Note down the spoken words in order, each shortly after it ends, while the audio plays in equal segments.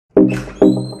Hi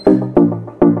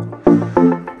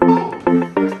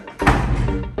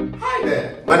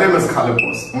there, my name is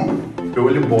Calibos, the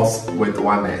only boss with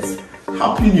one S.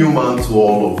 Happy new month to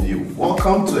all of you.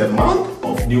 Welcome to a month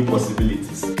of new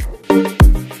possibilities.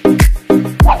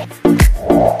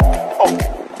 Oh,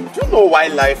 do you know why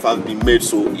life has been made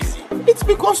so easy? It's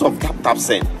because of Tap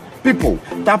Send. People,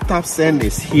 Tap Send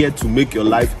is here to make your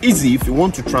life easy if you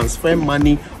want to transfer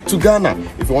money to Ghana,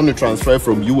 if you want to transfer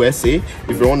from USA,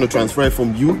 if you want to transfer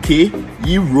from UK,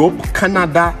 Europe,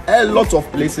 Canada, a lot of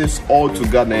places all to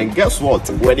Ghana. And guess what?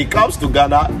 When it comes to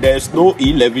Ghana, there's no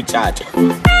e-levy charge.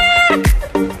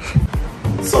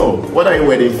 So, what are you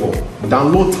waiting for?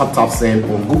 Download Tap Send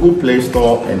on Google Play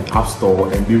Store and App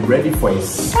Store and be ready for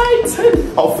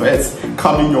exciting offers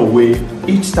coming your way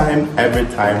each time, every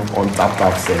time on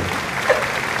Tap Send.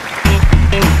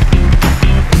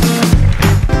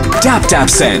 Tap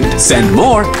Send. Send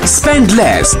more, spend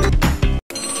less.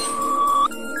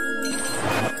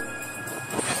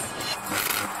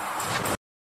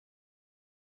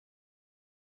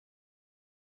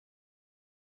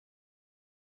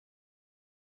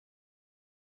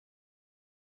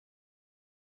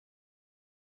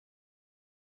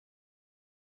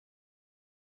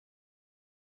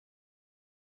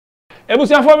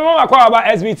 Ebusia for me mama kwa about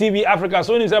SVTV Africa.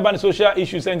 So news about social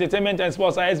issues, entertainment and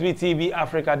sports at SVTV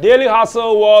Africa. Daily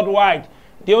hustle worldwide.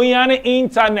 The only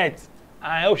internet.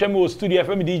 I hope me studio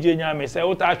FM DJ nyame say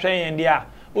what a twen dia.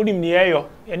 Odim ne eyo.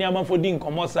 Any am for din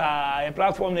komosa a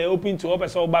platform na open to up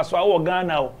so ba so wo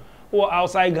Ghana or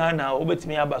outside Ghana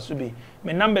obetimi abaso bi.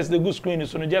 My numbers the good screen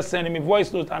so no just send me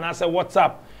voice note and I say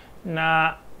WhatsApp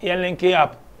na ye link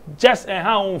up. Just a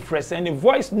how fresh send a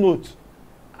voice note.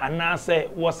 And I say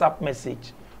WhatsApp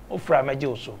message. O fra meje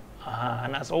also.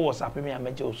 And I say WhatsApp me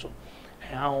meje also.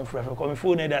 And how fra come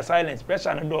phone there silence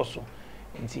pressure no do so.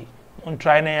 Nti on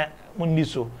try na mun ni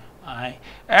so. Ai.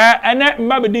 Ene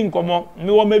mba be di nkomo.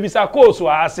 Me wo mebisa course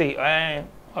wa say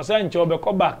o say nche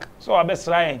obekọ back. So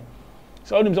abesra en.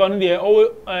 So onim so no dey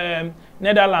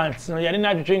Netherlands no ye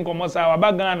na twetwe nkomo sa wa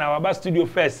ba Ghana wa ba studio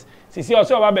first. Sisi o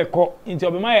say oba beko nti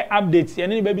obema ye update ye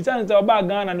ni be bi san say oba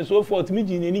Ghana no so forth mi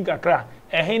gini ni kakra.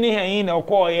 Ehini hen na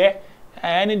okoye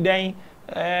any den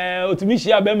otimi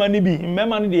hia be ma ni bi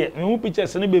mmema no de me hu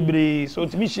pictures ne bebre so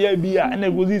otimi hia bi a na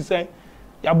go say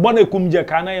ya bona kumje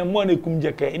ka na ya mo na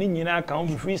kumje ka ni nyina ka on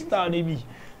freestyle ne bi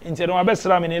nti no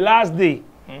abesra me ni last day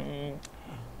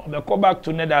we go back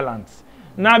to Netherlands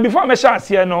now before me share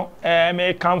here no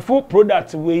me Camfo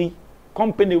product we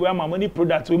company where my money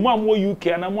product we mo UK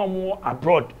and mo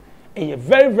abroad e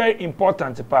very very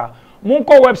important pa mo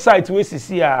ko website we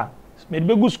sisi a made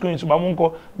be good screen so ba mo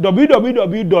ko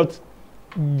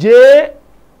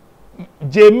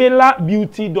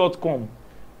www.jmilabeauty.com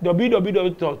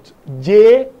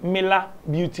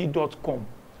www.jmilabeauty.com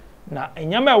na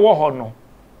enyama ewo ho no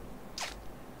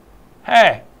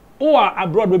who are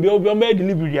abroad will be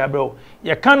delivery abroad.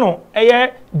 You cannot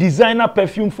designer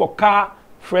perfume for car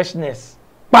freshness.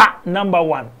 Number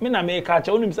one. Me na me catch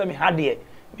only say me had here.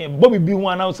 Me Bobby B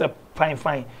one out say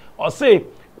fine. Or say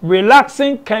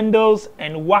relaxing candles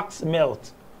and wax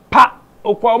melt.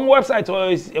 Okwa website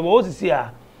or is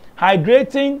here.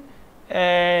 Hydrating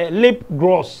lip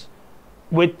gloss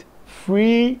with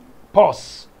free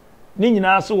pores. Ni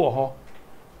nyina so wo ho.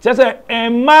 Just say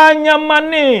emanya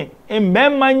mane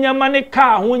embema nyamane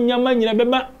ka ho nyama nyina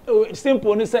beba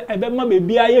simple ni say ebema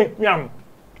bebi aye hwam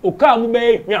oka mu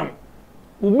be hwam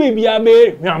ubi bia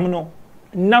be hwam no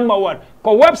number one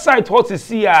ko website hot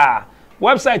see a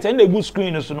website and the good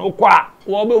screen so no kwa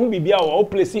wo be hu bibia wo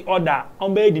place order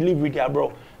on be delivery dia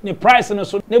bro ni price no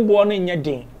so ne bo no nya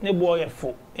den ne bo ye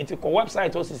fo enti ko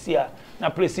website hot see a na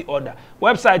place order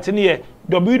website ni ye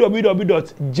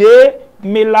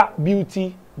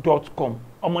www.jmilabeauty.com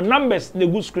omo numbers the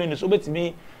good screen so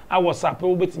betimi a WhatsApp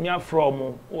o betimi a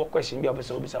from o question bi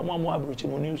obesa obesa mo abrochi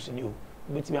mo news ni o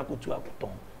betimi akotu akoton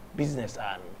business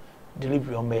and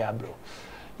delivery on be abro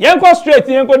yenko straight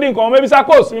yenko din ko maybe sa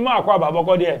course mi ma akwa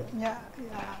baboko there yeah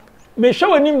me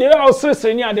show nim dey o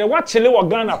sere ni ade wa chile wo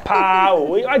Ghana pa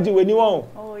o agi weni won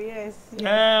oh yes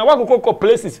wa kokoko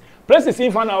places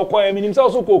in fa na okwa mi nim say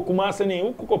also ko Kumasi ni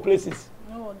kokoko places.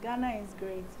 Oh, Ghana is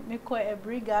great. Me ko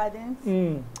Every Gardens.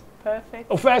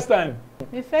 Perfect. Oh, first time.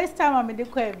 The first time I'm in the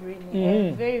Every.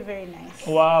 Very very nice.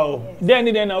 Wow. Yes.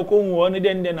 Then now ko won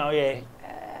then now yeah.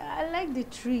 I like the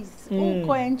trees.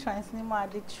 Entrance,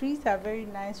 the trees are very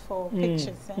nice for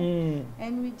pictures.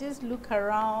 And we just look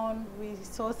around. We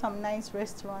saw some nice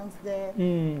restaurants there.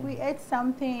 We ate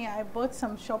something. I bought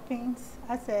some shoppings.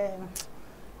 As a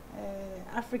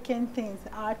African things,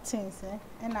 art things,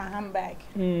 and a handbag.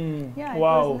 Yeah,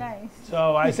 wow. it was nice.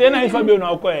 So I say na Fabio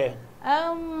na okwe.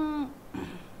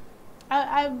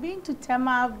 I've been to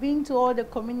Tema, I've been to all the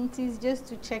communities just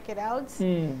to check it out.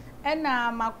 And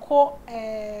Mako,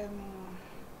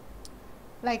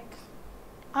 like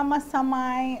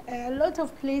Amasamai, a lot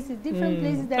of places, different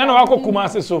places that I go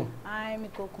Kumasi so. I'm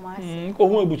go Kumasi. Ko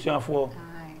hu ebutuafo.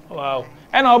 Wow.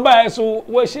 And I'll buy so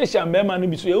what she shambema ni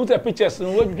biso. You take pictures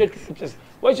and what pictures.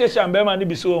 What she shambema ni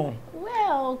biso.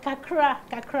 Well, kakra.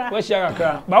 What she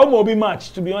kakra. But we be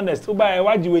match to be honest. We buy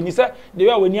what you when you say the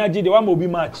way when you agi the one will be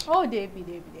match. Oh, they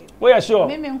be. We are sure.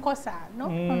 Me nkosa. No.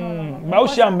 But we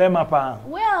shambema pa.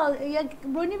 Well,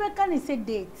 Broni beka ni say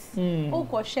dates. O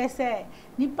ko she say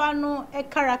nipa no a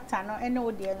character no ene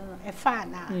o de no e fa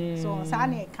na. So sa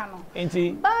na e ka no.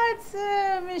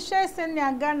 But me share say ni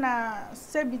Ghana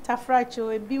sebita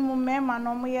fracho e bi mu mema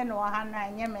no mo ye no ha na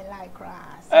enye me like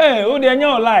class. Eh, o de anya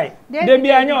o lie. De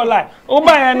bi anya o lie. O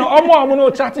ba ye no omo no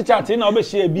chat na o be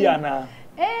share bi ana.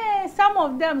 Some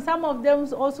of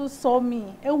them also saw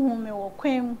me. Ehu me wo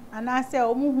kwem and I say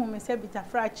omu hu me say bita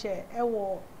frache e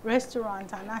wo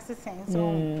restaurant and assistance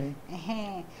so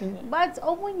but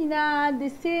omu nyina the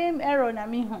same error na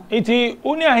me hu. Iti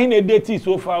uni ahi na date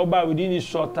so far over within this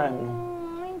short time.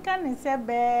 Can say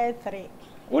be 3.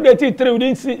 Who date 3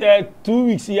 within 2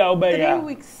 weeks here over here? 3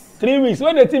 weeks. 3 weeks.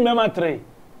 What date remember 3?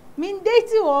 Mean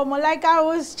dating or like I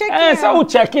was checking. So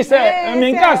check it say I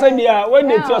mean can say dia when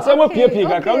they tell say what pay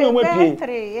ka we we pay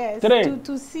 3 yes 3.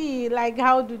 to see like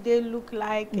how do they look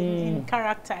like in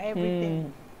character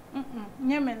everything.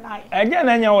 Nyeme line. Again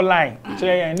anya line.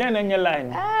 Say then anya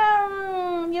line.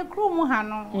 Ye krom ha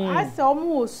no ase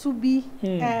omo osubi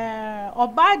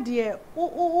oba de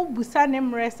o busa ne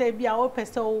mrese bia o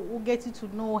pese o get to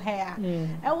know her.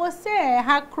 E was say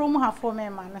ha krom ha for me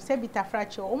man say bita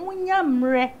frache omo nya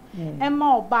mre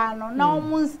ema oba no na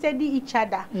omo steady each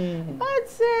other.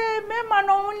 But me man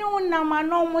omo na man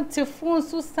omo tefun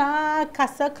so sa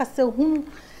kasa hu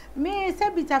me say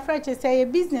bita frache say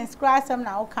business class am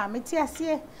na o ka me ti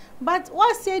ase but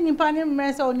what say nipa ne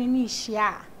mrese oni ni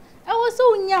hia. I was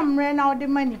so nyamre now the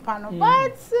money panel,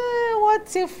 but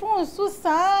what's a phone so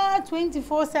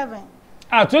 24/7?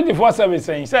 24/7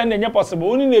 saying, say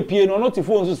possible. Only the piano, not the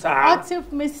phone so sad. What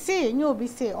if me say, you be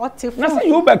say, what if? Now say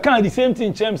you be can the same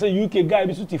thing. Chem say UK guy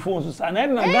be the phone so sad.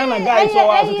 And Ghana guy so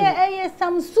what?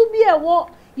 Some subia what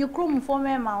you chrome for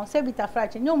me ma say bita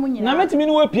frache. No money. Na met me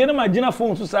no piano ma gina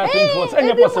phone so sad 24.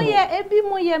 Say possible. Ebi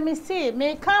mo ye me say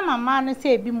me come mama no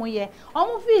say ebi mo ye.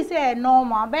 Omo fi say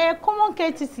normal. Be common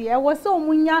courtesy. E wo say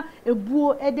omunya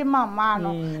ebuo e de mama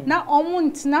no. Na omo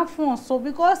ntina phone so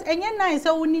because enye na say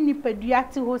oni nipadua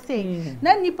te ho say.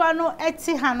 Na nipa no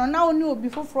eti ha no na oni obi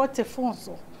foforo te phone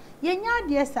so. Yenya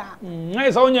de sa. Na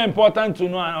is only important to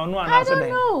know and I don't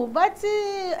know, but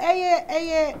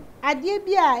adie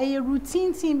bia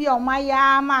routine thing bia o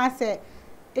maya ma say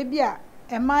e bia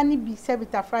e mani bi se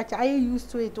bita fracha I used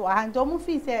to it o and o mu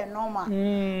fi say normal.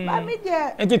 But me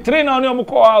there and the train on you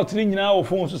call out ni nyina o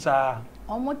phone so sa.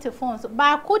 O mo te phone so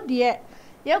ba ko de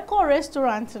ye call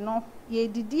restaurant no ye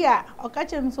didi a o ka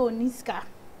chem so niska.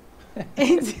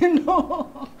 And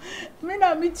no, me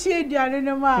na me tie duane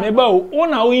no ma. Me ba o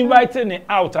na o invite me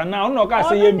out and now no ka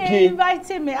say yempie.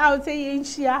 Invite me out say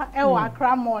yenchia e wa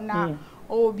Akra na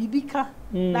o bibika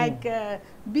like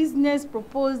business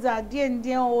proposal den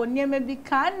o nyeme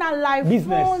bika na life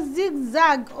phone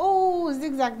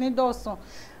zigzag ne doso.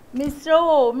 Mr.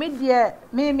 O me dia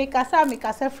me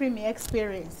kasa free me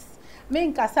experience.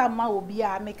 Me kasa ma obi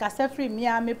a me kasa free me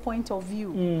a me point of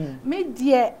view. Me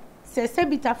dia se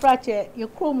bita frache ye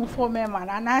krom for mema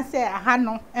na say aha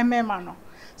no emema no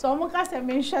so omo ka se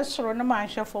me hwe soro no ma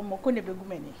hwe for mo ko ne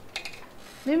begumani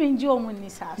me nji omo ni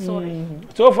sa sorry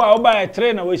so far oba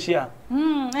train na we shia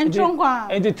entronkwa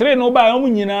and train oba omo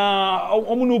nyina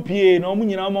omo no pie na omo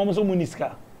nyina omo so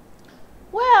muniska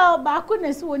well ba ko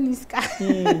ne so niska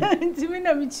ntimi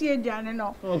na mi chie duane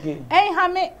no okay ha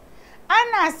me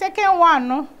ana second one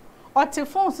no o te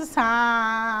phone so sa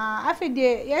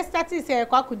afide ye start say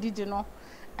kwakudidi no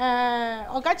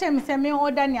o ka chem se me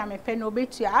order ni amepe no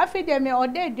betua afide me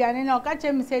order aduane na o ka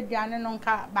chem se aduane no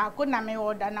nka ba ko na me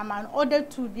order na man order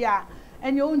 2 dia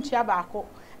enye o nchia ba ko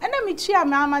ena me chia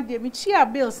me ama de me chia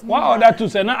bills ni what order 2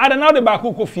 say na ada now the ba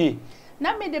ko fie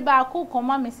na me de ba ko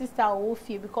koma me sister o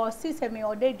fie because sister me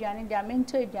order aduane dia me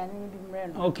nto aduane bi mre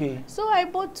no okay so I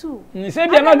bought 2 ni say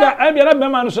bia na be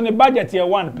man so ne budget here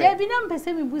 1 there be na pese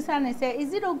me busa na say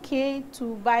is it okay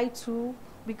to buy 2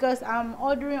 because I'm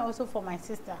ordering also for my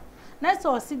sister na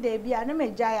so see there be na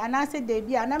me jai and I say there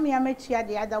be na me amechia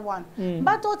the other one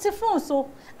but o te phone so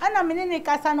ana me ne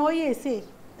kasa na o ye say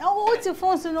What's the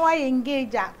phone so no I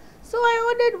engage her. So I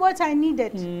ordered what I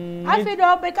needed. I fed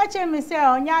up a catcher me say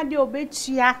on yadi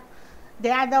obechia. The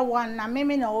other one na me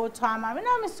no time. I mean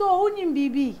I'm so unim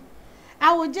BB.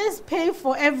 I will just pay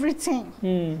for everything.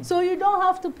 So you don't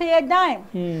have to pay a dime.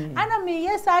 And I mean,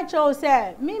 yes, I chose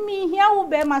say, me here will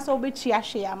bear myself be chia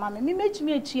share, mammy. Me make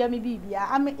me a chia me baby.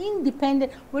 I'm an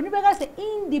independent. When you say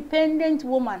independent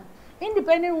woman,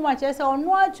 just say on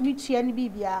watch me chia ni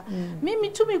baby. Me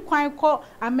to me quite call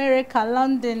America,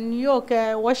 London, New York,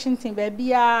 Washington, baby,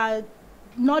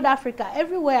 North Africa,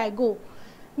 everywhere I go.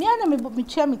 Me and me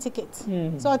share me ticket.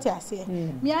 So what I say.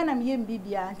 Me and me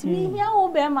bibia. Ti me here wo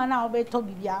be ma na wo be to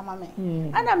bibia ma me.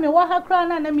 And me wa ha kra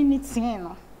na me need tin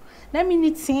no. Na me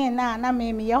need tin na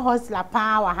me ye hustler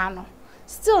pa wa ha no.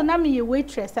 Still na me ye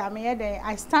waitress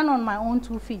I stand on my own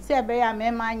 2 feet. Say be ya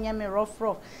me ma nya me rough.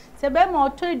 Say be ma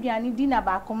to aduane dinner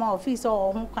ba koma office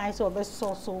or ho kwan so be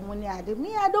so money ade.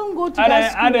 Me I don't go to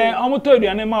that school. Ade omo to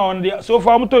aduane ma on there. So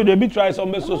far omo to dey be try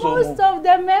some be so. Most of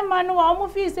them men man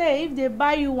omo feel say if they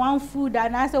buy you one food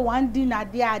and I say one dinner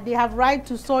there, they have right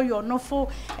to sow your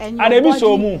nofo and your body.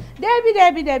 So mu.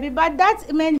 Debbie, but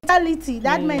that mentality,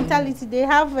 they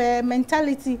have a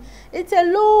mentality. It's a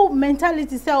low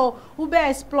mentality. So ube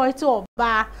exploit or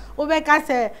ba ube ka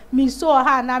say me so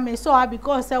her na me so her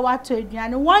because say what to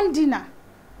aduane one dinner.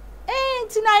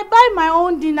 And I buy my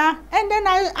own dinner and then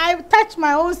I touch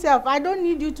my own self. I don't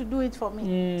need you to do it for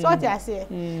me. So what I say.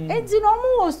 And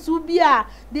subia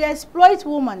they exploit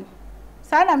woman.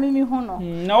 Sana mimi hono.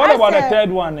 Now what about the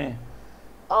third one? Eh?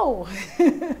 Oh.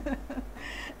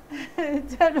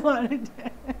 Third one.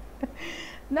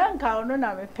 Nanka no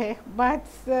na me pay, but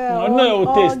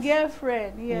or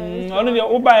girlfriend, yes. Only the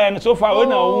Uber and so far we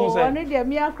know. Only the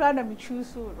me akra na me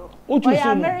choose no.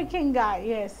 American guy,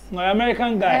 yes. No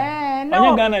American guy.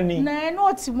 No Ghana ni. No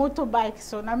it's motorbike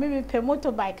so na me pay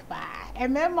motorbike ba. E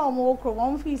me ma mo okro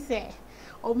mo fi say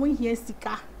omo hie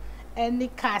sika any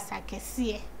cars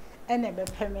akese e na be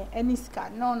pay me any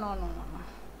sika. No.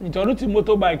 It's only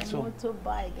motorbike so.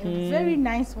 Motorbike, very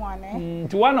nice one, eh?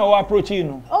 To one or approach you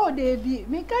know. Oh, they be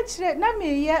me catch na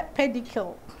me ye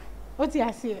pedicure. What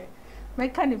you say? Me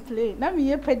can play. Na me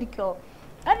ye pedicure.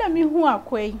 Ana me hu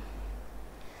akwai.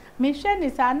 Me hwe ni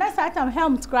sa na satam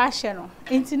helmet crash no.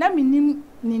 Enti na me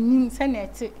nim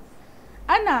senete.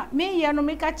 Ana me ye no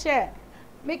me catch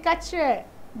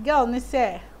girl ni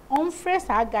say on fresh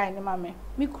a guy ni mama.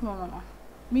 Me kuno no.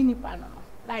 Me nipa no.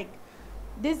 Like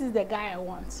this is the guy I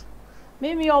want.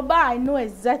 Maybe oba I know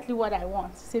exactly what I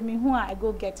want. Say me who I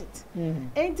go get it.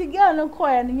 And the girl no call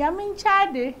and yamin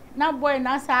chade na boy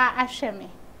na sa ahwe me.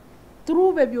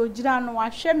 Through baby ojira no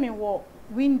ahwe me wo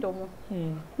window mo.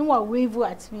 No wa wave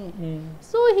at me.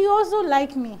 So he also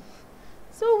like me.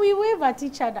 So we wave at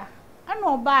each other. And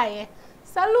oba e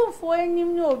salute for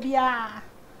enyim no obia.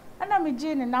 And I'm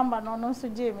Jane number no so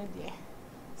Jane me there.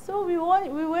 So we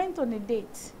went on a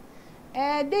date.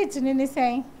 Date in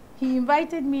saying he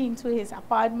invited me into his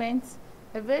apartment,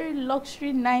 a very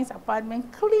luxury, nice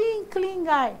apartment, clean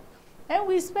guy, and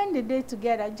we spent the day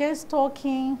together, just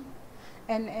talking,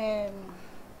 and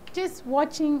just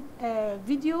watching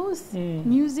videos,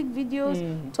 music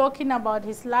videos, talking about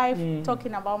his life,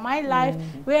 talking about my life.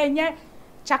 Where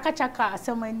chaka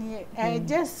so many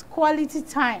just quality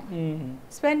time,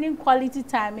 spending quality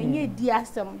time and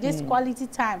just quality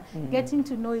time, getting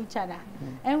to know each other.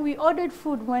 And we ordered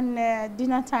food when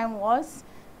dinner time was,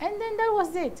 and then that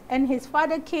was it. And his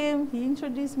father came, he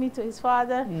introduced me to his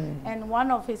father, and one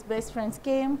of his best friends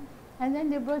came, and then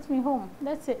they brought me home.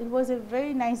 That's it. It was a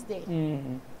very nice day.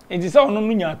 It is all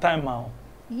no time now.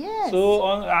 Yes.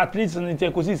 So at least in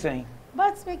the saying.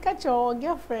 But we catch your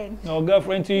girlfriend. Your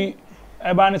girlfriend to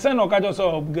Ebani say no catch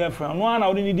your girlfriend. No one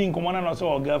already need command and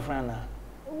also girlfriend.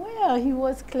 Well, he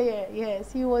was clear.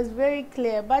 Yes, he was very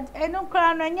clear. But I don't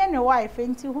cry on your wife,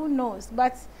 and who knows?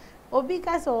 But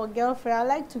because or girlfriend, I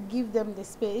like to give them the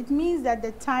space. It means that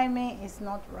the timing is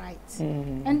not right,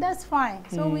 and that's fine.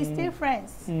 So we stay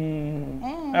friends.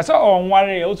 I saw on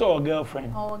worry also a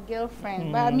girlfriend. Or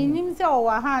girlfriend, but I mean him say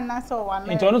or Wahana so one.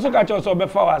 It also catch also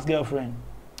before as girlfriend.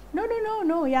 No.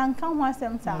 Young come once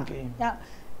them time. Yeah.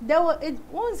 There was it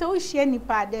once we share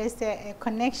nipa. There's a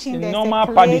connection. There's normal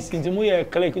parties.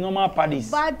 Click normal parties.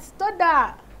 But so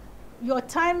that your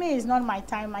timing is not my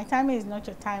time. My timing is not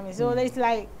your timing. So it's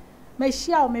like me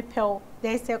share or me pal.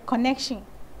 There's a connection.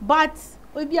 But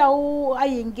maybe I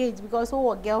engage because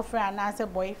a girlfriend and as a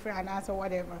boyfriend and as a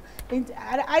whatever.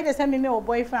 I just me or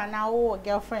boyfriend now or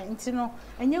girlfriend. You know.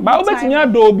 And you. But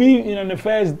do be the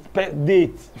first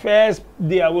date, first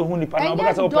day I will nipa now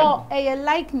because a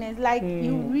likeness like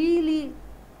you really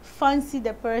fancy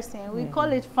the person. We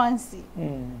call it fancy.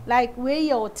 Like where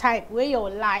your type, where your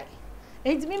lie.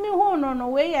 It's me who no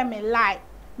where I'm a lie.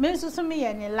 Me so me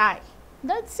and a lie.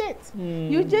 That's it.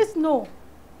 You just know.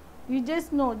 You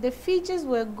just know the features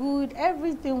were good.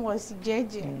 Everything was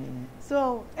judging.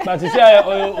 So. But you say,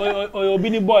 oh, be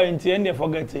the boy until end they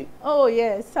forget it. Oh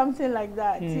yes, something like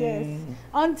that. Yes.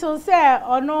 Until say,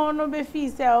 oh no, be fee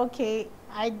say okay.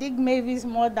 I dig Mavis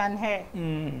more than her.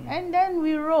 And then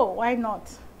we roll. Why not?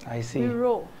 I see. We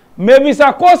roll. Mavis,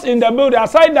 of course, in the building.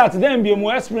 Aside that, then be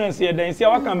more experience here. Then see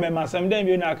what can be my some. Then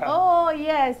be naka. Oh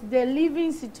yes, the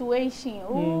living situation.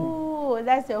 Oh,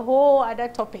 that's a whole other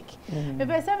topic.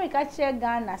 Maybe some catch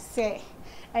Ghana say,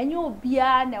 and you be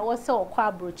an also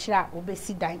kwa brochra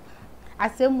obesi dan.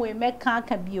 Asem we make can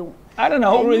bio. I don't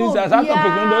know how reasons as that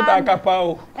topic no don't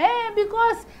akapa.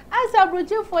 Because as a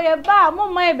brochra for a bar, mo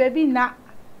my baby na.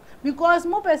 Because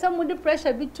more person with the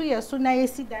pressure be 2 years so now you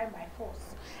see die by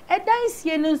force. And that is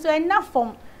here so enough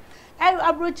from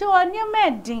I broach on your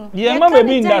medding. Yeah, mamma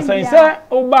being that I say,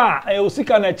 oh, bar, I will seek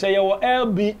an HA or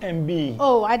LB&B.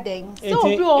 Oh, I think so.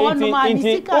 You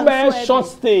are short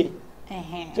stay.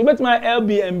 To bet my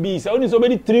LB&B, so only so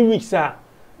many 3 weeks.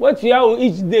 What you have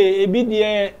each day, a bit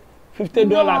there. $50,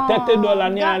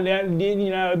 $30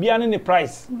 near beyond the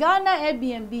price. Ghana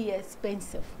Airbnb is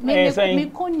expensive. Me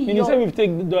call New York.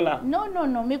 $50.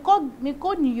 No. Me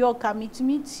call New York. I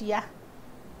meet here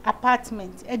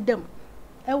apartment at them.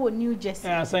 I will New Jersey.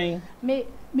 Saying me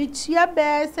here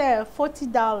best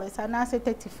 $40 and I say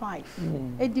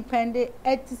 $35. It depended.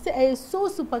 It's so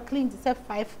super clean. It's a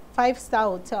five-star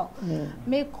hotel.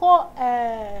 Me call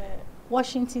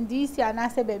Washington DC and I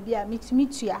say baby I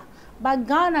meet here. But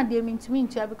Ghana, they mean to me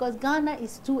because Ghana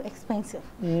is too expensive.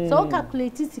 So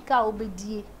calculate sika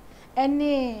obedi.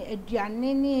 Any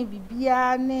eduane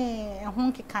bibia ne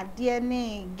honke kade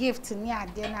ne gift ni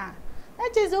ade na.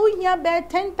 That is we here be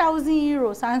 10,000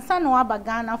 euros and san no aba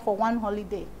Ghana for one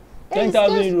holiday.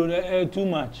 10,000 euros too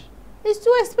much. It's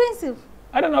too expensive.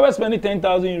 I don't know why spending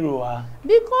 10,000 euros.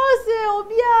 Because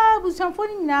obia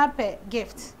busanfoni na pe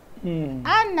gift.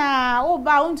 And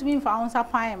oba want to be for onsa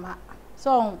paima.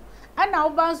 So and now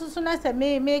bansu suna say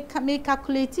me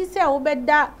calculate say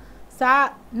obeda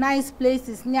sa nice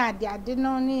places near the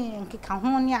adeno ni nkeka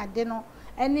ho ni adeno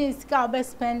any sika obe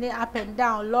spending up and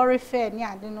down lorry fare ni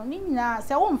adeno ni na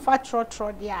say won fa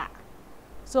trotro dia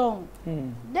so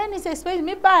then it's expensive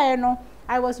me buy no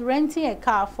I was renting a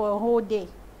car for a whole day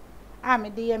me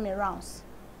dey me rounds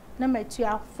na me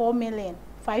tua 4 million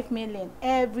 5 million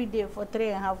every day for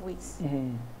 3.5 weeks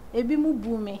ebi mu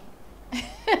bu me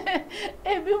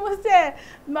if you say,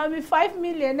 "Mommy, 5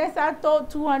 million," that's I thought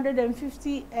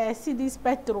 250 CDs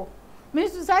petrol.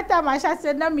 Means to say that my share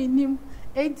said na minimum.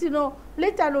 You know,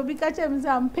 later no because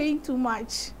I'm paying too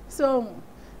much. So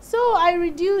I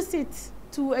reduce it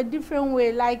to a different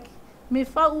way. Like me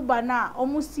fa Uber na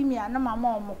almost see me and my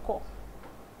mom omoko.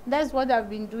 That's what I've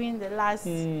been doing the last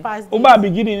past days. Uber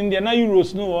beginning in there na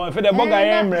euros no. If the burger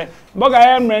emre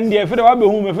there. If the wa be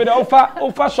home. If the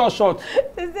offer short.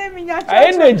 The same in your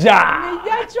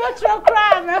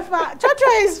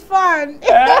Chotro is fun.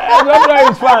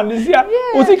 Chotro is fun. This year,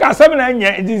 usi kasem na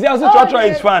nye. This year also Chotro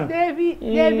is fun. David,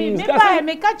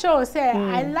 me catcho say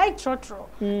I like Chotro,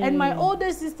 and my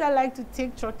older sister like to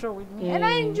take Chotro with me, and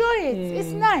I enjoy it.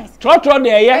 It's nice. Chotro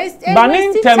there, yeah.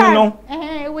 Banning terminal.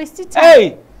 Wasted time.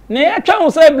 Hey. Ne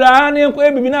atwa say bra na enko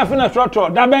ebibi na afi na trotro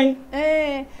da ben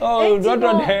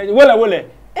trotro de wole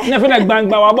na afi na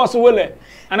gbangba wa boss wole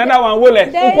another one wole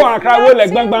nko akra wole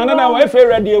gbangba another one efe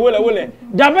ready wole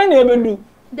da ben na ebedu.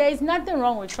 There is nothing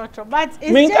wrong with trotro but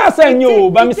it's me just say you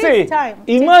but me say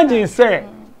imagine say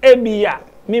ebia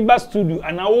me ba studio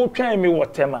and I will try me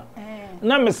whatever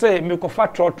na me say me ko fa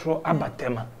trotro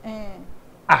abatema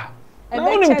na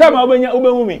onim time obenya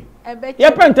obehu me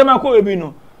ye pentema ko ebi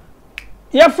no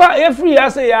ya free ya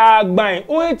say ya gban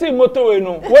o eti motorway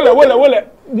no wole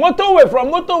motorway from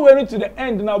motorway to the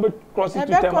end now be cross it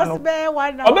to Tema no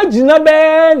obe jina be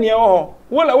ne ho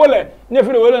wole ne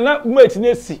free wole na mate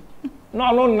na si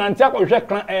no nante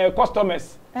akohwe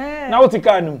customers na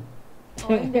otika no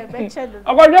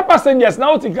akohwe passengers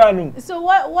na otika no. So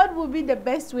what would be the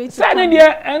best way to say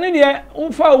any there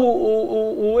unfa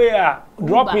we a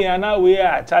drop here na we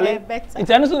a challenge it's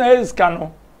na is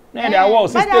cano. Me hide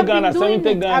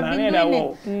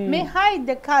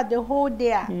the car the whole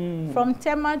day from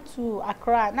Tema to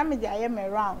Accra. Now me dey am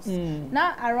around.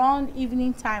 Now around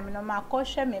evening time, no ma go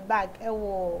share me bag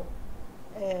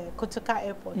Kotoka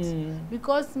Airport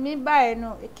because me buy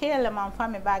no KLM and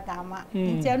family bag ama.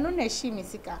 Inti no na shi me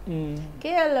sika.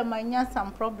 KLM anya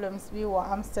some problems we were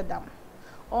Amsterdam.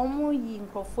 Omo yi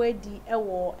nkofo edi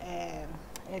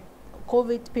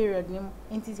COVID period nim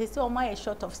nti say o ma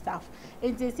short of staff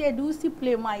nti say do see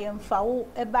play ma ye mfa wo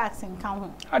e bags nka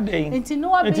ho adey nti no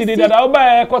wa be nti dada wo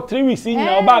ba e ko 3 weeks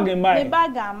nya wo bag in buy me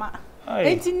bag ama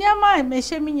nti niam me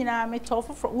hye me nyina me to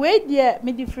foforo we de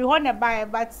me di free ho na buy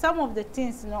but some of the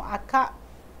things aka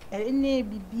any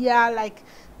bibia like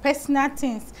personal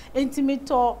things nti me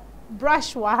to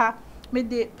brush wa ha me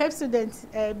de Pepsodent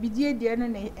bidie de no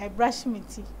na brush me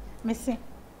ti me se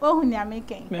ohu ni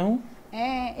ameken me hu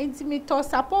enti me to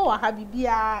support wa ha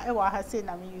bibia e wa ha say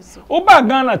na me use o ba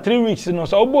Ghana 3 weeks no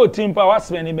so o bo team pa what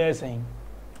spend be saying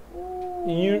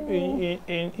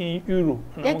in euro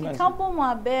yeah the couple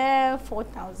more be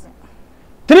 4,000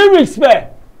 3 weeks be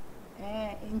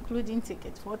including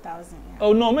ticket 4,000 yeah.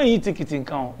 Oh no me ticket in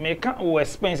count me can o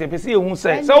expense pe say ehun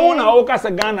say so won na o ka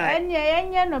say Ghana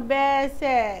enye no be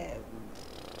say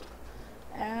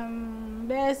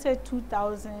be say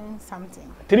 2,000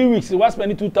 something 3 weeks what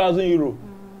spend 2,000 euro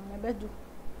ebedu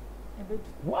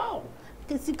wow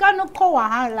sika no ko wa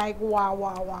ha like wow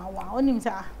onim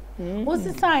sa o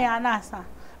si san ya na sa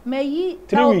me yi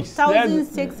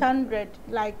 1,600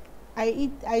 like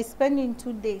I spend in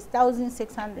 2 days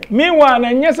 1,600 meanwhile na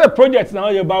yes a project now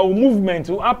about movement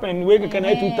to happen we can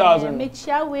 2,000 me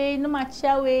chia we no ma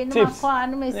chia we no ma kwa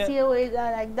no me see we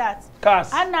like that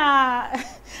cars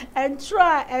and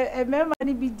try a member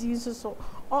ni be di so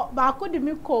ba ko de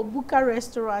me call Buka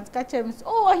restaurant catch him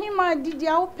oh him did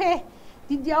ya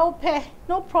pay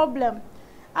no problem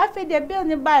after the bill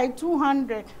ni buy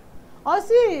 200 or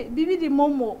see bibi the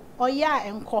momo or ya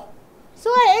enko so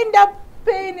I end up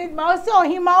paying it but also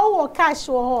him o cash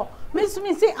or me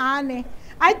say ane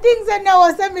I think say now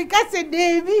was me catch a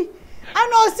Davy I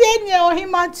know say near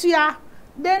him atua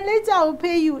then later I will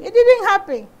pay you it didn't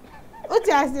happen what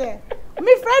I say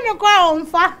me friend go on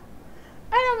fa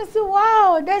and I say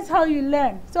wow that's how you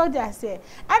learn so I say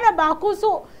and about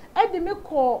so I dey me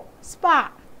call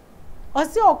spa or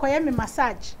say o koye me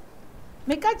massage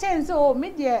me catch and so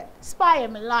me dey spa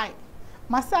me lie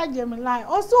massage me lie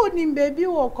also nim baby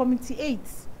wo committee 8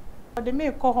 or the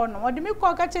me call hono or the me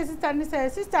call catch sister ni say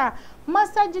sister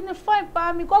massage ni fine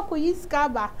pa me ko yi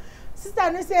skaba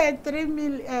sister ni say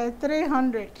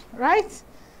 300 right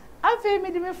afi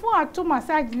me dey me phone ato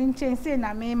massage ni chen say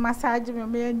na me massage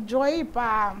me enjoy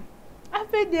pa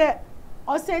afi dey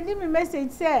o send me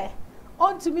message say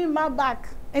on to me my back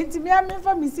enti me am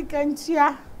for me sika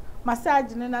ntua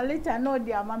massage na later no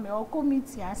dey ama me o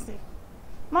committee ase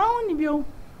ma oni bio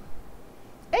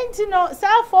enti no sa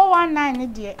 419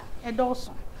 dey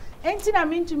edoso enti na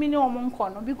me ntumi ni omo nko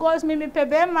no because me pe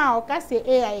be ma o ka say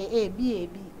a b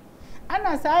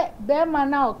ana sa be ma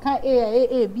na o ka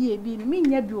a b ni me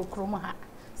nya bi okrom ha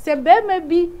se be ma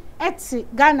bi eti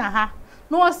Ghana ha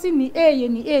no o si ni a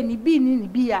ni b ni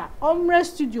bi a omre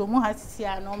studio mu ha sisi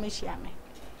a no me hia me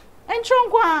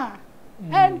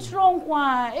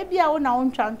entronkwa ebia wo na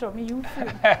wontwa nto me you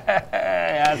free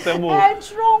asemo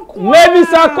entronkwa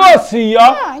Mavis akosi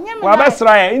yo wa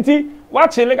besra ya nti wa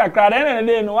chele kakra na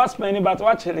dey no wa spend but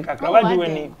wa chele kakra wa di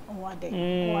wani wade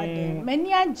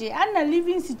many age ana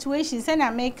living situation say na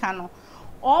America no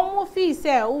omo fee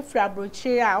say o fra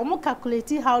brochire a omo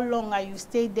calculate how long are you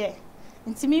stay there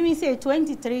nti me say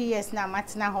 23 years na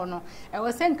matena ho no e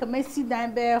was say nka masi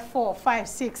dan be 4 5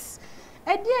 6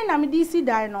 edie na me di si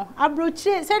dan no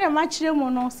abrochire se na ma kire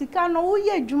mu no sika no wo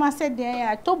ye adwuma se den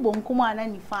ya to bonkum ana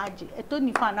nifa age eto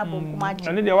nifa na bonkum age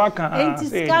ani de waka enti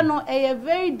sika no e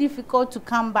very difficult to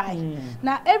come by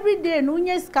na every day no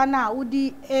nye sika na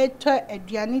udi eto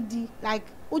aduane di like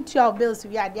utia bills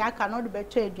we are there cannot be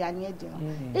to aduane adi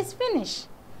no it's finished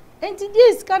enti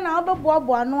di sika na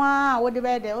obeboabo no a wo de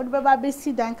be ba be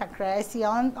si dan kakra esi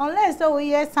unless we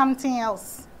hear something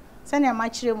else se na ma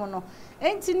kire mu no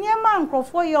enti niema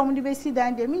nkrofo ye omde be si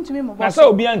dan de mintumi mo bo na so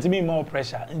obi antimi more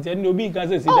pressure enti no obi kan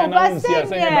say si dan na won si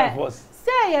asa by force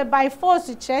say by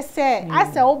force che say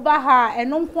asa oba ha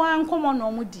eno nko ankomo no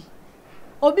omudi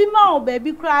obi ma oba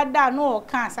bi kra da no o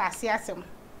kan asase asem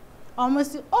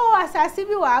almost asase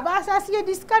bi wa ba asase ye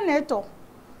disconnector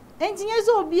enti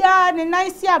nyezo obi a ne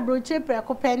nice abroche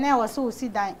preko pene wo so si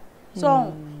dan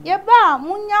so ye ba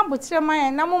munya botre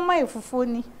man na mo mai fufuo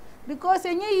ni because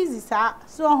enye easy sa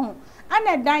so ho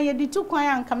ana dan ye di tu kwan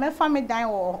anka me family dan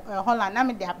wo Holland na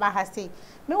me de aba ha say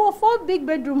me wo 4 big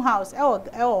bedroom house e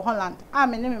wo Holland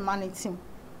me ne me manage team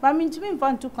but me ntumi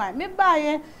mfa tu kwan me ba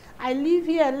ye I live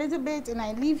here a little bit and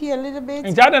I live here a little bit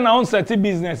and jada na on set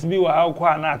business bi wa how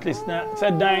kwa na at least na say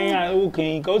dan a wo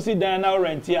kan ka o si dan na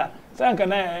rent here say anka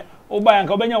na Oba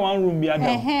yanka obenya one room bi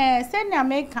adam. Send na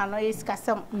make no is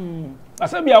kasam.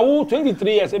 Asa bia wo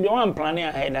 23 years bia one planning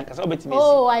ahead and kasa obetimi.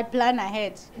 Oh, I plan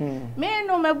ahead. Me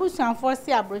no mebusuanfo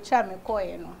se abrocha me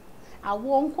koye no.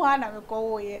 Awo nko ana me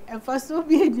koye emfaso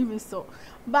bi edi so.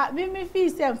 But me feel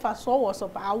say emfaso wo so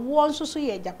ba awo nso so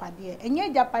ye japade.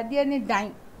 Enye japade ni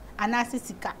dan anase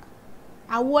sika.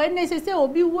 Awo ene se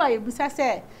obi wu a ebusa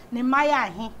se ne maya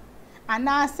ahe.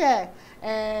 Anase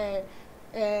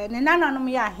ne nananom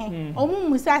ya ahe. Omu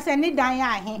musa se ne dan ya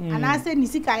ahe anase ni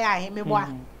sika ya ahe me boa.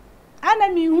 Ana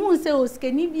mi hu se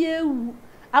oskani bi ewu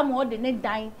ama o de ne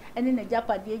dan ene na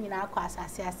japade nyina akọ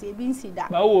asase ebi nsida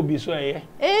ba wo bi so eye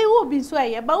wo bi so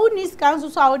eye ba uni scan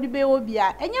so a wo de be wo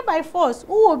bia enye by force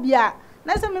wo bia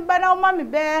na se me ba na o ma me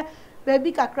be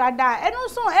bi kakra da eno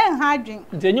so ha adwen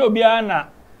ntenye obi ana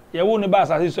ye wo ne ba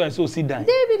asase so si dan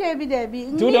debi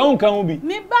tu de on kan wo bi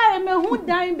me ba me hu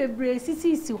dan bebre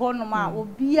sisi ho no ma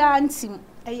obi antim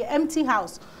empty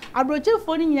house. Abroche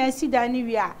phone in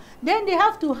Sidania, then they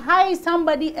have to hire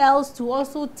somebody else to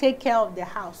also take care of the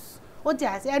house. What do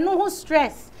I say? I know who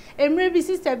stress. And maybe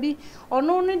sister be or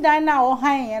no ni dina or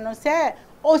high and say,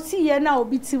 or see ye now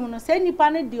be no say ni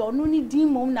pane de or no ni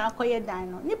demo na koye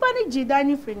dino. Ni pane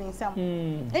jidani friending some.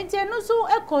 And no so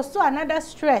a cost to another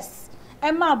stress.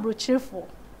 Emma abroche for.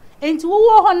 And to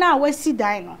wo na we see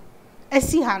dino. E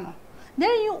see hano. Then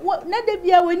you na de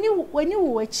bia when you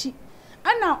wo chi.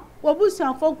 Ana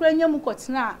wabusuanfo kura nyam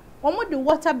kotena omo the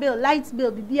water bill light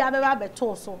bill bibia beba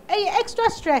beto so extra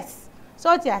stress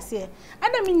so ti ase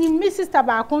ana mi sister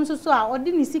ba konso so a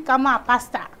odi ni sika ma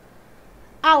pastor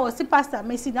a wo si pastor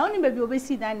me si na oni baby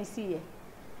obesi da ni si ye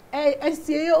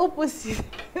esie opposite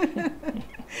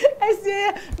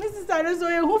esie mi sister no so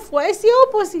ye hu fo esie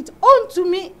opposite on to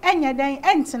me enya dan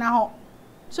entena ho.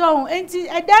 So enti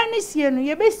edan ni sie no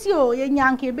ye besi o ye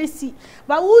nyanka ye besi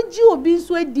ba uji obi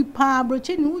nso edi pa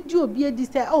broche ni uji obi edi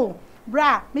say oh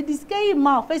bra me diskei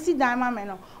ma fesi dan ma me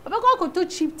no obekọ koto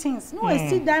cheap things no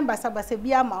esi dan basa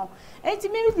bia ma enti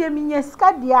me de me nya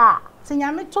ska dia se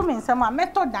nya me to me nsama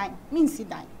meto dan me nsi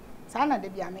dan sa na de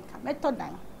bia me ka meto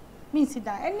dan me nsi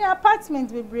dan any apartment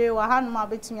bebre wa ha no ma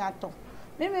betumi ato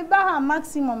me ba ha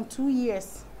maximum 2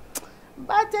 years.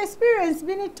 But experience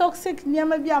being toxic near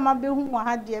maybe I'm a be who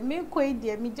had dear me quay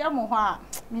dear me jamoha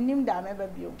minim da me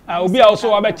baby. I will be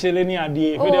also about chilling near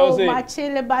dear. Oh, my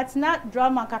chile, but not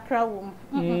drama kakra womb.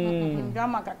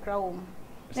 Drama kakra womb.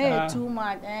 Too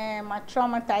much. My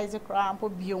traumatized cramp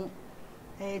bion.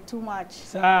 Too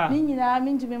much. Meaning I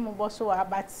mean to be more boss,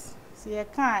 but see a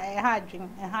car, a hard drink,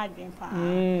 a hard drink.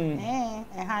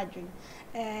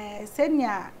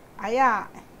 Senya, I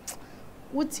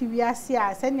Uti we are see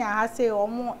send ya say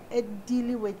omo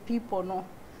dealing with people no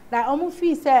like omo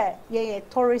feel say yeah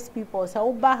tourist people say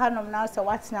oba hanom now say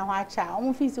what na ho acha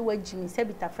omo feel say we jimi say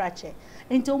bita fracture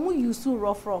into omo use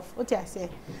rough what I say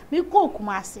me ko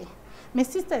Kumasi my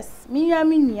sisters me ya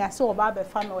me nua say oba be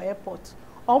fa no airport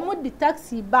omo the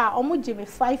taxi bar omo jimi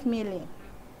 5 million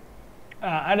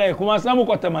ada Kumasi na mo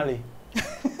kotamale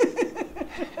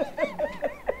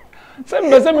Some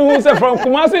who say from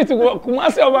Kumasi to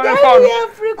Kumasi over record.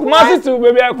 Kumasi to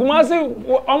baby Kumasi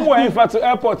on to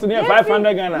airport near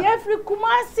 500 Ghana. Yeah, free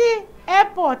Kumasi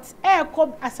airport air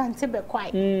cob Asante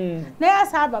Bekwai.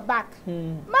 Let's have a back.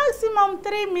 Maximum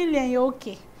 3 million you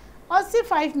okay. Or see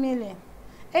 5 million.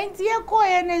 And dear Koy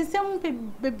and some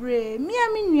bebre me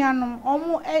nuanom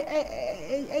omo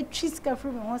a chiska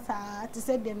from hosa to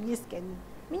say them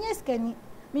yes kenny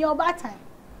me over time.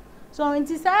 So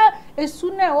nti sa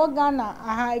esu na e Ghana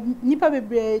aha nipa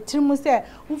bebre trimu se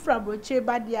ufra broche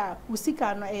ba dia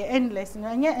usika no endless no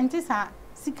enye nti sa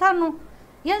sika no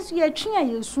yesu ye twa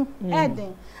yesu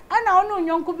eden ana ono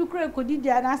nyonko bi kura ekodi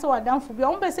dia na se wadanfo bi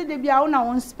ombe se de bia ona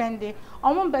won spend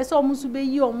ombe se omusu be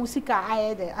yi omusika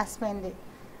ayede a spend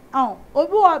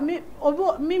obi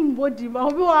mi mbodi ma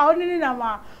obi wa onini na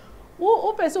ma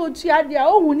o pese o tua dia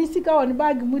o hu ni sika on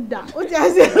bag mu da o ti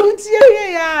ase o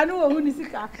tie ya no o hu ni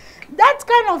sika that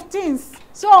kind of things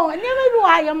so never do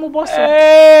I am boss.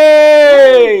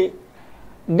 Hey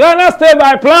Ghana stay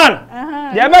by plan.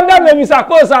 The better maybe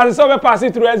Sakos and so we pass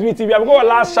it through SVTV. I'm going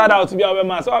last shout out to be our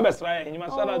man. So I best try. You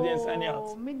must shout out the inside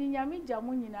out. Me di nyami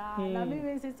jamu nyina. Na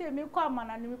me say me kwa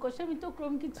mana ni me ko she me to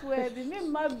krom kitu e bi me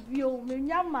ma bio me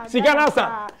nyama. Sika na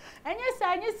sa. Enye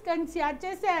sa enye skanti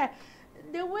aje say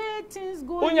the way things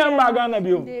go. Unya ma Ghana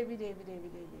bio. David.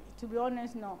 To be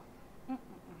honest no.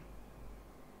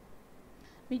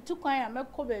 Me too quiet me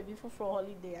ko baby for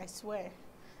holiday I swear.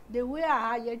 The way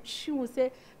I had you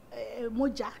say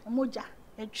moja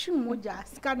a chew moja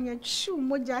scan your chew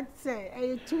moja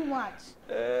say too much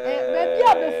baby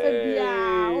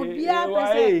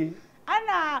obia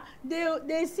And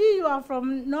they see you are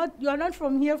you're not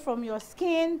from here from your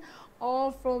skin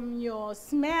or from your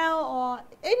smell or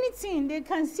anything. They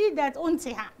can see that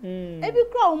onti ha. Every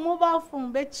crowd mobile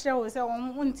phone bet show say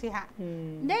onti ha.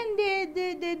 Then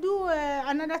they do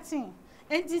another thing.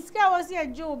 And this guy was here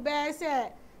Joe bear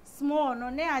say small no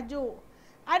near Joe.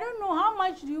 I don't know how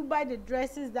much do you buy the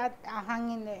dresses that are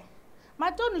hanging there. My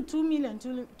turn 2 million,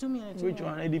 2 million. Which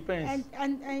one? It depends.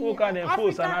 And who can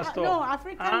enforce an store? No,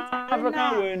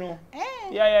 African way, no.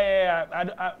 Yeah.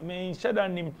 I mean, share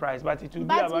that name price, but it will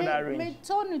be about that range. My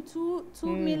turn 2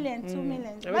 million, 2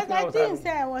 million. But I think say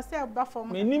I was say about for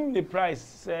me. Name the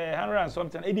price, 100 and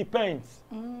something. It depends.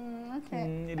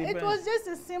 Okay. It was just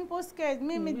a simple skirt.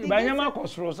 Me. But you ma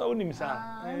cost rosa unim sa.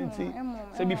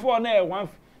 So before now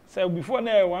So before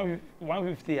now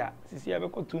 150 ah, sisi ya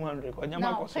beko 200 ko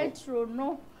nyama ko so. Now petrol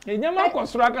no. E nyama ko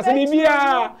so aka se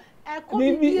bibia.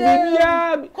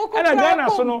 Bibia. Ana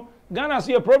Ghana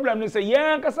so your problem is say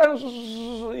yan kasa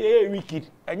so wicked.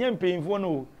 Anya mpemfo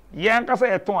no. Yan kasa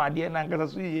ye ton ade na kasa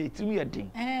so ye timu ye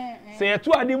din. Say ye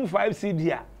to ade mu 5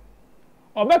 cedi a.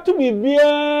 Obeto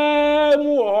bibia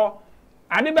mu ho.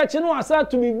 Ade be che no asa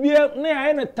to bibia na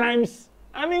ya na times.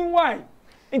 I mean why?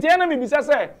 Nti na me bisa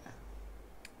say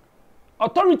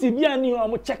authority bi ani o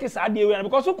mo check sa dey we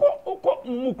because uko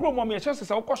mukro mo me chese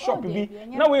say uko shop bi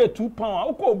na we 2 pound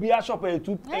uko obi a shop e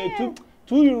 2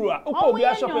 euro uko obi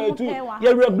a shop e 2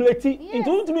 ye regulate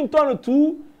into to me turn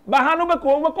 2 ba ha no be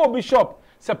ko obi shop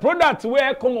say product we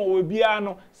come we bia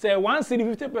no say 1 cedi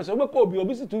 50% we ko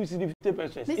obi si 2 cedi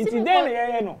 50%. It's then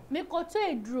ye no me ko to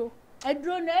edro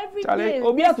no every Charlie, day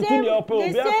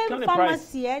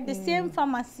the same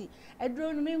pharmacy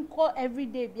edro no me call every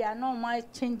day bia no my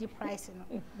change the price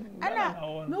no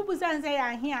ana me busan say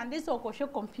ya here and this okosho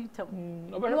computer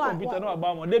no computer no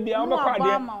about mo de bia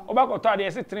obako to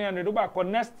ade say 300 obako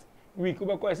next week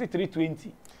obako say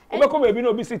 320 obako baby no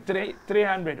obi say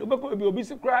 300 obako obi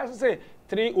say crash say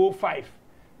 305.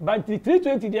 But the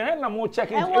 320 there na mo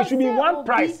check it should be one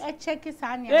price. I check it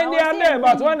and they are there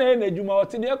but one na juma what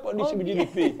the condition be dey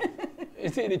pay. They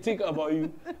say they think about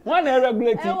you. One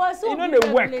regulating. You know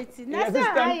the work.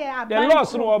 The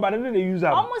laws no but they use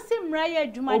am. Almost same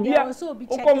right juma there also be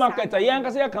check. Oko market yan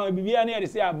ka say kan bibia na dey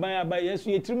say aban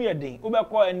yesu yetrim ye den. Obe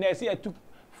call and say ya took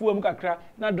fuam kakra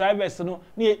na drivers no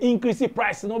na increase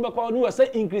price no obe call no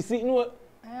say increase no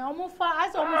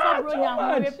Omufa bro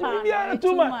nya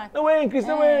too much. No way increase,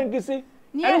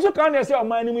 And you can't say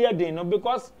man ni mu den no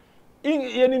because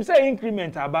you say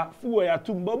increment aba fuel ya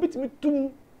tum but bit me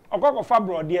tum okoko fa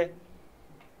bro there.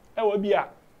 E wo bia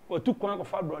o tu kwan ko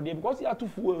fa bro there because ya tu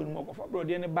fuel no ko fa bro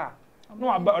there ne ba. No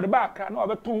aba o de ba kra no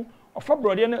obeton o fa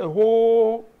bro there ne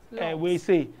whole we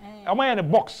say. Am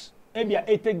in box e bia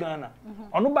 80 Ghana.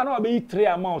 Ono ba na obe 3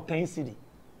 amount 10 cedi.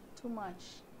 Too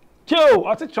much. Yo,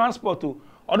 o transport o.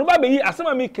 Oba be yi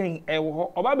asema me ken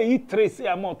ewo oba be yi 3 say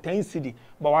amount 10 cedi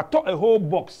but wato a whole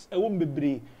box ewo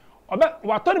bebre oba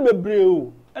wato ne bebre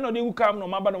o e no dey wukam no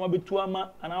maba no mabetu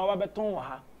ama ana oba beton wa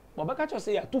ha oba ka cho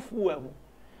say ya to fuwa ho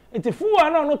enti fuwa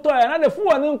na no to na de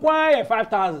fuwa ne nkwa ye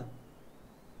 5000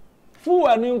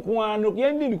 fuwa ne nkwa no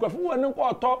ye ndi kwa fuwa ne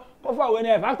nkwa to ko fa we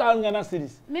ne 5000 Ghana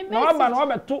cedis na oba no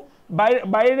obeto buy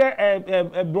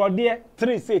the brode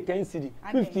 3 say 10 cedi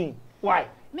 15 why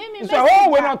so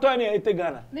how we not turn it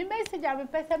Ghana? Me message I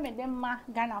person me dem ma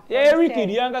Ghana. Wicked,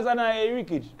 yanga sana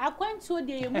wicked. Akwantu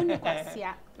de yemuni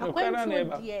kwasia.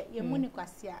 Akwantu de yemuni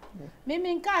kwasia. Me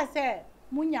nka say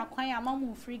munya kwan ama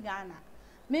mu free Ghana.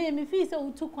 Me feel say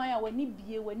utu kwan ya wani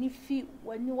bie, wani fi,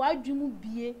 wani wadwumu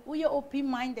bie, wo ye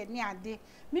open minded ni ade.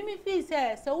 Me feel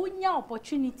say unya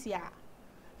opportunity a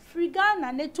free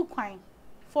Ghana ne tu kwan.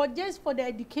 For the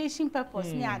education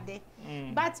purpose ni ade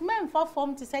but men for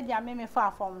form to say dia me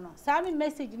for form no so me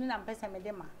message ni na pesa me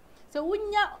dem so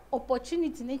wunya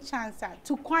opportunity ni chance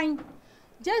to coin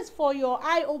just for your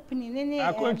eye opening any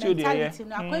mentality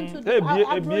no akwantu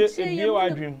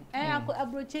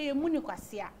abroche ye muni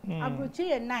kwase abroche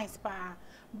ye nice pa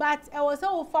but e was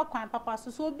all for kwan papa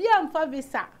so obi amfa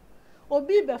visa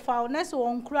obi be fa na so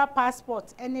on kura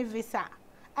passport any visa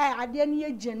ade ni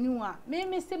ye genuine a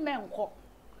me se menko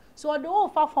so the whole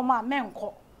far from a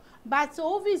menko but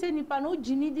so obviously nipa no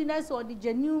genuineness or the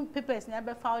genuine papers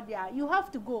never found there you have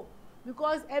to go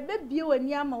because e be bie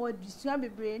wani ama wa disua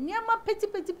bebre niama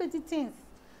petty things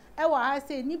e wa ha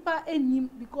say nipa enim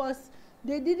because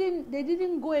they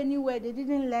didn't go anywhere, they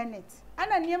didn't learn it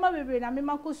ana niama bebre na me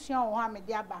mako sua wo ha me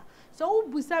de aba so wo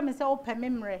busa me say wo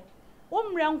pememre wo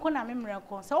mre nko na me mre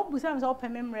nko so wo busa me say wo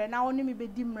pememre na wo ni me be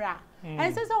di mra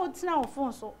and say wo tina wo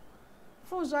phone so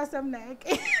asem na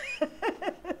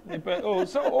Oh,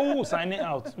 so signing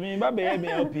out. Me ba be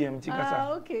LPM tikasa.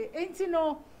 Okay. Enti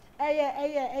no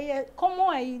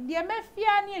komo ayi de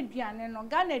mafia ne aduane no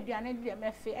Ghana aduane de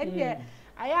mafi. E de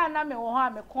aya na me wo ha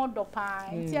me kondo pa.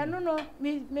 Enti eno no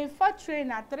me fa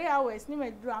train at 3 hours ni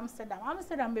me dru Amsterdam.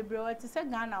 Amsterdam bebre wa ti se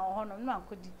Ghana wo ho no no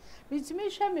akodi. Me timi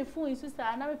hwe me phone so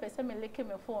sa na me pese me leke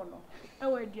me phone no. E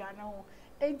wa aduane ho.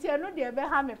 Enti eno de be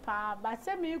ha me pa ba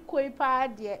se me koi pa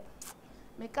de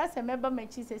me ka se me ba ma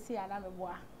chi sesi ana me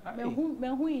boa. Me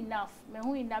hu enough.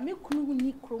 Me kunu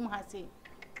ni krom ha se.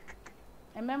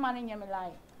 E me ma nyame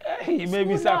lie. Hey,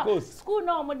 maybe sakos. School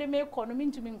no mo de me ko no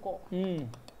mintumi nko.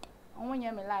 Onwo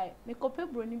nyame lie. Me ko pe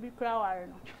broni bi kra ware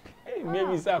no. Hey,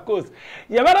 maybe sakos.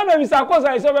 Yeah, madam, maybe sakos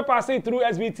I saw be passing through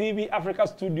SVTV Africa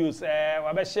Studios.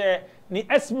 We be share ni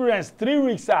experience 3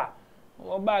 weeks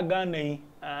oba Ghana yi.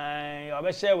 We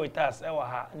be share with us wa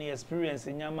ha ni experience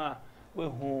nyama we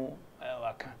hu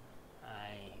waka.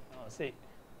 Say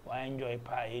why enjoy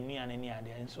pa any and any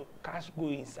other and so cash go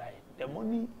inside. The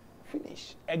money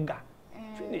finish. Ega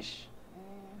finish.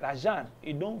 Rajan,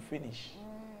 it don't finish.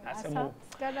 That's a move.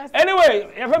 Anyway,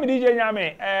 if I'm DJ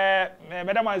Nyame,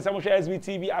 Madam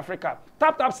SVTV Africa.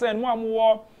 Tap send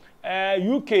more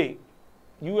UK,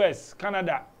 US,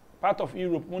 Canada, part of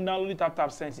Europe. We download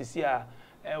tap send this year.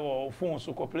 Phone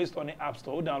so Play Store and App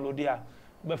Store. Download there.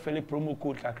 Be fele promo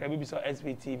code kakra be so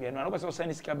SVTV. And no person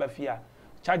send this ka be fia.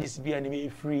 Charges be any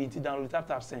free to download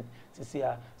tap send this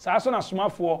year. So as on a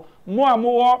smartphone,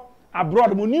 more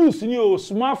abroad mo news ni o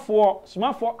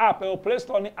smartphone app or Play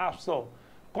Store and App Store.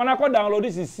 Kona ko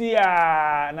download this see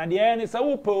na de ni say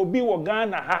wo pe obi wo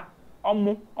Ghana ha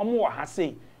omo wo ha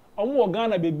sei omo wo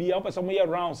Ghana baby o person mo ye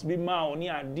rounds bi ma oni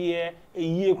ade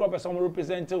eyie ko person mo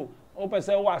represent o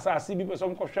person wo asase bi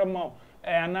person ko hwe ma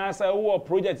na say wo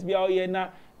project bi a o ye na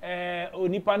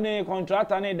onipa ne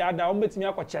contractor ne dada o betimi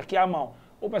akọ check ama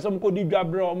o person ko di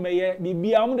dwabra o meye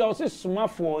bibia o de o se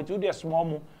smartphone to de small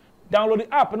mo. Download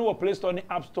the app no Play Store and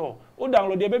App Store. O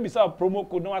download the baby sa promo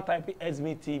code no type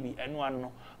SVTV and one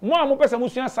no. Mo person mo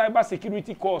sua cyber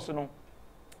security course no.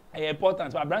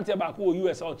 Important but branch back o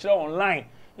US or try online.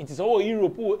 It is all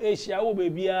Europe or Asia o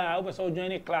baby o person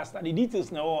join a class. The details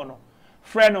na all no.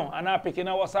 Friend no and picking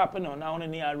na WhatsApp no na on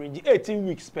any arrange 18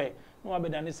 weeks pay. No be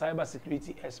than cyber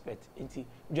security expert. Inti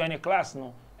join a class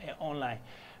no online.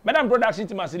 Madam production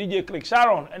team as DJ Click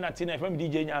Sharon and Atina FM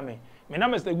DJ Nyame. My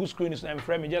name is the good screen is and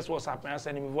friend me just WhatsApp and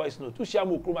send me voice note. To share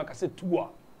mo kroma ka say 2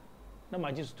 na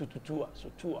ma just 2 so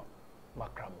 2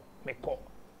 makramo me call.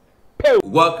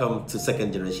 Welcome to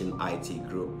Second Generation IT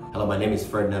Group. Hello, my name is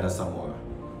Ferdinand Asamoah,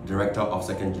 Director of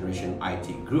Second Generation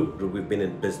IT Group. We've been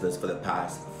in business for the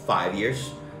past 5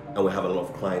 years and we have a lot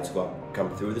of clients who have come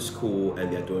through the school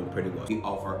and they're doing pretty well. We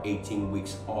offer 18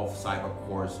 weeks of cyber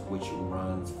course which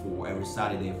runs for every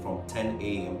Saturday from 10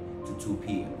 a.m. to 2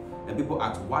 p.m. And people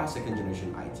ask, why Second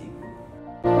Generation IT Group?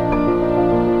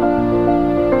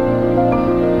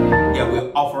 Yeah, we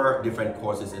offer different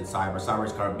courses in cyber. Cyber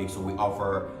is kind of big, so we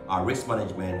offer risk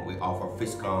management, we offer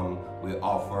FISCOM, we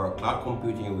offer cloud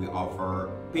computing, we offer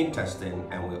pen testing,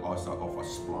 and we also offer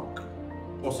Splunk.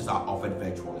 Courses are offered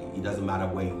virtually. It doesn't matter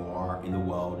where you are in the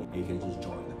world, you can just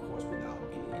join the course without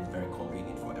any. It's very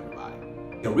convenient for everybody.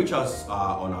 You can reach us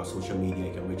on our social media.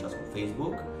 You can reach us on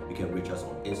Facebook, you can reach us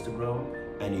on Instagram,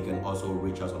 and you can also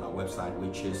reach us on our website,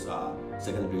 which is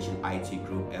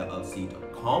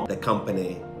secondgenerationitgroup.llc.com. The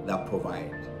company that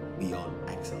provides beyond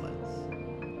excellence.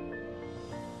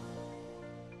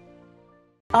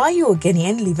 Are you a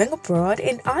Ghanaian living abroad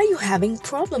and are you having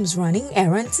problems running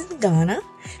errands in Ghana?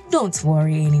 Don't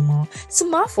worry anymore.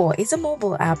 Smartphone is a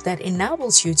mobile app that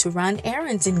enables you to run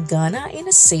errands in Ghana in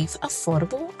a safe,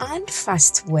 affordable, and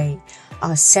fast way.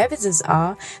 Our services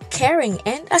are caring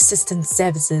and assistance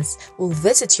services. We'll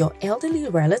visit your elderly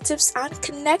relatives and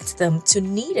connect them to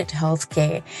needed health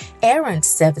care. Errand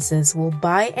services will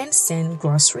buy and send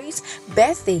groceries,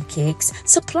 birthday cakes,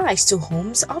 supplies to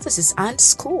homes, offices, and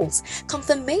schools.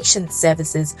 Confirmation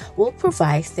services will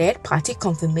provide third-party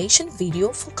confirmation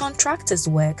video for contractors'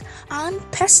 work, and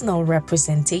personal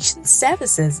representation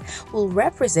services will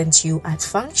represent you at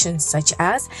functions such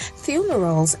as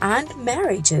funerals and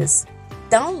marriages.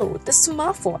 Download the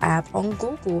Smartphone app on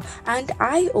Google and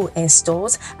iOS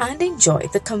stores and enjoy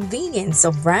the convenience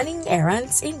of running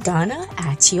errands in Ghana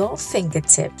at your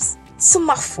fingertips.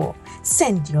 Smartphone,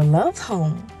 send your love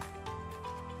home.